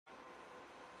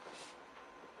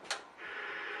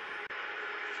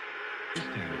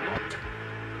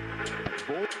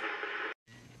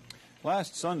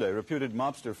Last Sunday, reputed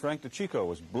mobster Frank Decicco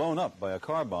was blown up by a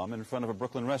car bomb in front of a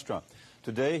Brooklyn restaurant.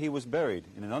 Today, he was buried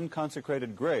in an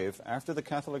unconsecrated grave after the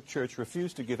Catholic Church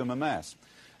refused to give him a mass.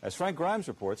 As Frank Grimes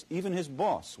reports, even his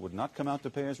boss would not come out to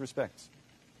pay his respects.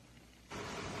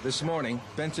 This morning,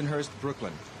 Bensonhurst,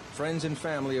 Brooklyn. Friends and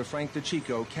family of Frank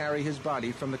Decicco carry his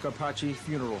body from the Carpacci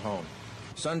Funeral Home.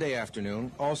 Sunday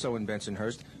afternoon, also in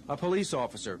Bensonhurst, a police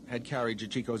officer had carried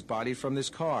Decicco's body from this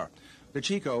car.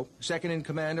 Decicco, second in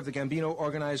command of the Gambino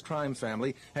organized crime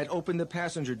family, had opened the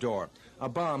passenger door. A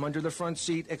bomb under the front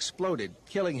seat exploded,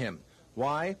 killing him.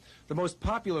 Why? The most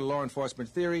popular law enforcement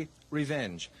theory,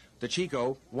 revenge.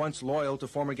 Decicco, once loyal to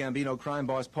former Gambino crime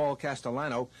boss Paul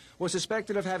Castellano, was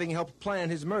suspected of having helped plan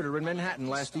his murder in Manhattan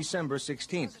last December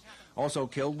 16th. Also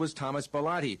killed was Thomas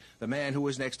Bellotti, the man who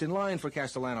was next in line for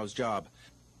Castellano's job.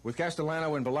 With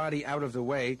Castellano and Bellotti out of the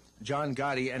way, John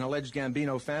Gotti, an alleged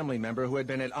Gambino family member who had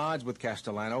been at odds with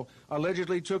Castellano,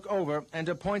 allegedly took over and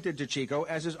appointed Decicco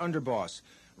as his underboss.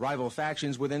 Rival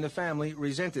factions within the family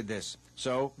resented this,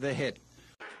 so the hit.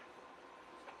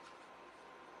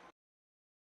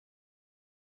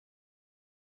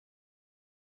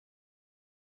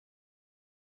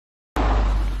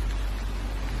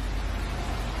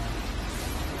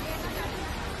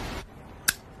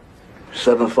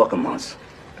 Seven fucking months.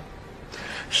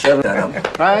 7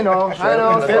 I know.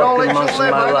 They don't let you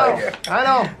live. I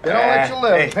know. They don't let you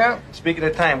live. Hey, speaking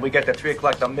of time, we got the 3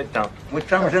 o'clock down Midtown. What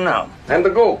time is it now? Time to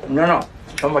go. No.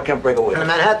 Somebody can't break away. In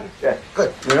Manhattan? Yeah.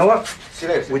 Good. You know what? See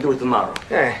you later. We do it tomorrow.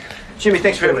 Yeah. Jimmy,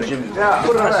 thanks for having Jimmy. Yeah,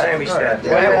 Put it on right. Sammy's stand.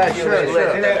 Yeah,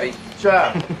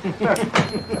 sure.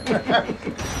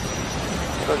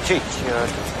 So, Cheech, you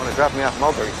want to drop me off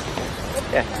Mulberry's?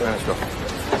 Yeah, go on, let's go.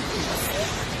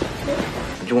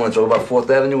 Did you want to talk about 4th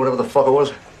Avenue, whatever the fuck it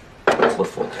was? What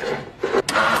 4th Avenue?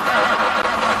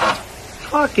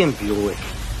 Fucking Buick.